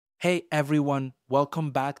Hey everyone,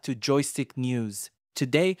 welcome back to Joystick News.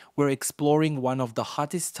 Today, we're exploring one of the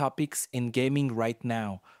hottest topics in gaming right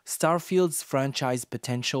now. Starfield's franchise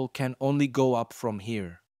potential can only go up from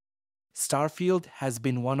here. Starfield has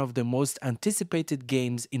been one of the most anticipated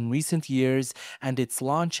games in recent years, and its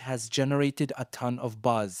launch has generated a ton of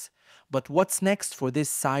buzz. But what's next for this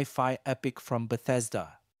sci-fi epic from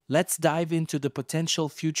Bethesda? Let's dive into the potential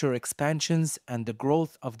future expansions and the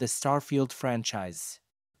growth of the Starfield franchise.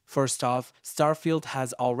 First off, Starfield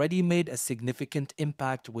has already made a significant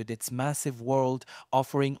impact with its massive world,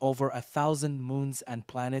 offering over 1,000 moons and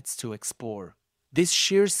planets to explore. This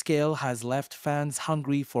sheer scale has left fans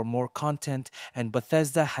hungry for more content, and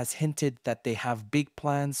Bethesda has hinted that they have big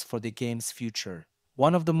plans for the game's future.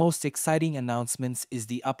 One of the most exciting announcements is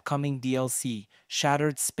the upcoming DLC,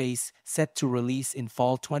 Shattered Space, set to release in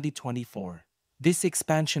fall 2024. This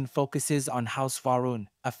expansion focuses on House Varun,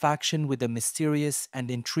 a faction with a mysterious and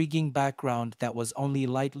intriguing background that was only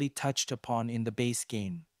lightly touched upon in the base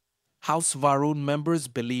game. House Varun members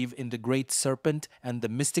believe in the Great Serpent and the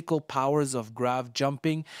mystical powers of grav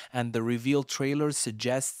jumping, and the reveal trailer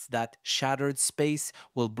suggests that Shattered Space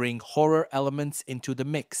will bring horror elements into the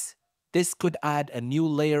mix. This could add a new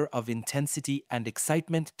layer of intensity and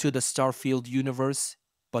excitement to the Starfield universe.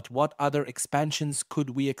 But what other expansions could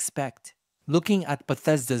we expect? Looking at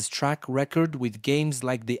Bethesda's track record with games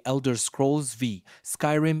like The Elder Scrolls V,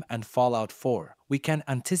 Skyrim, and Fallout 4, we can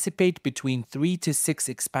anticipate between 3 to 6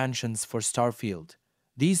 expansions for Starfield.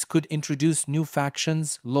 These could introduce new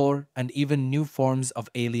factions, lore, and even new forms of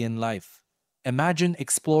alien life. Imagine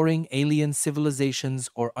exploring alien civilizations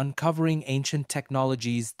or uncovering ancient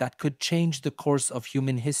technologies that could change the course of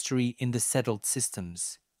human history in the settled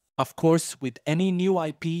systems. Of course, with any new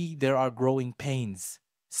IP, there are growing pains.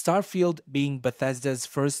 Starfield, being Bethesda's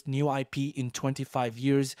first new IP in 25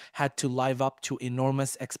 years, had to live up to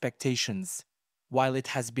enormous expectations. While it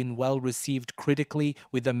has been well received critically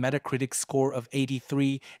with a Metacritic score of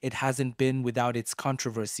 83, it hasn't been without its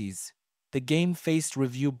controversies. The game faced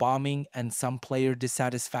review bombing and some player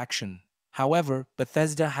dissatisfaction. However,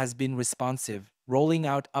 Bethesda has been responsive, rolling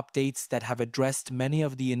out updates that have addressed many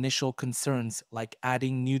of the initial concerns, like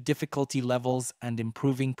adding new difficulty levels and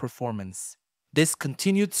improving performance. This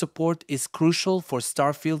continued support is crucial for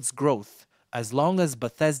Starfield's growth. As long as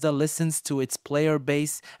Bethesda listens to its player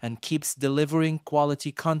base and keeps delivering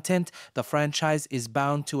quality content, the franchise is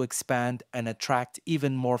bound to expand and attract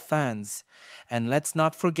even more fans. And let's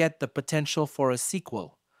not forget the potential for a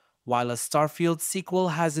sequel. While a Starfield sequel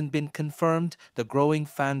hasn't been confirmed, the growing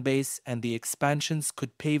fan base and the expansions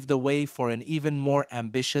could pave the way for an even more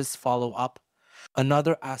ambitious follow-up.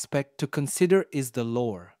 Another aspect to consider is the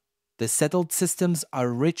lore. The settled systems are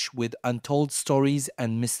rich with untold stories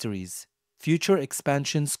and mysteries. Future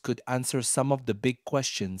expansions could answer some of the big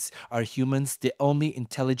questions. Are humans the only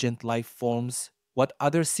intelligent life forms? What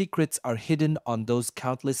other secrets are hidden on those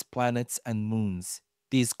countless planets and moons?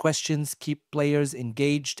 These questions keep players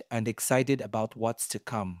engaged and excited about what's to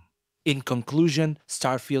come. In conclusion,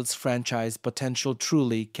 Starfield's franchise potential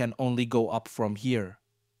truly can only go up from here.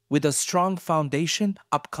 With a strong foundation,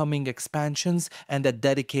 upcoming expansions, and a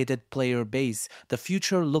dedicated player base, the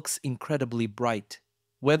future looks incredibly bright.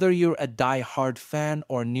 Whether you're a die-hard fan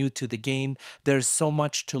or new to the game, there's so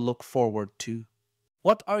much to look forward to.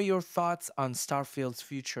 What are your thoughts on Starfield's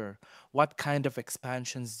future? What kind of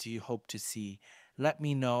expansions do you hope to see? Let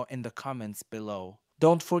me know in the comments below.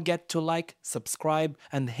 Don't forget to like, subscribe,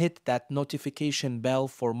 and hit that notification bell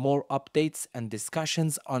for more updates and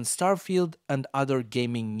discussions on Starfield and other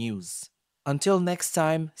gaming news. Until next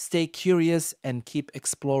time, stay curious and keep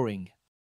exploring.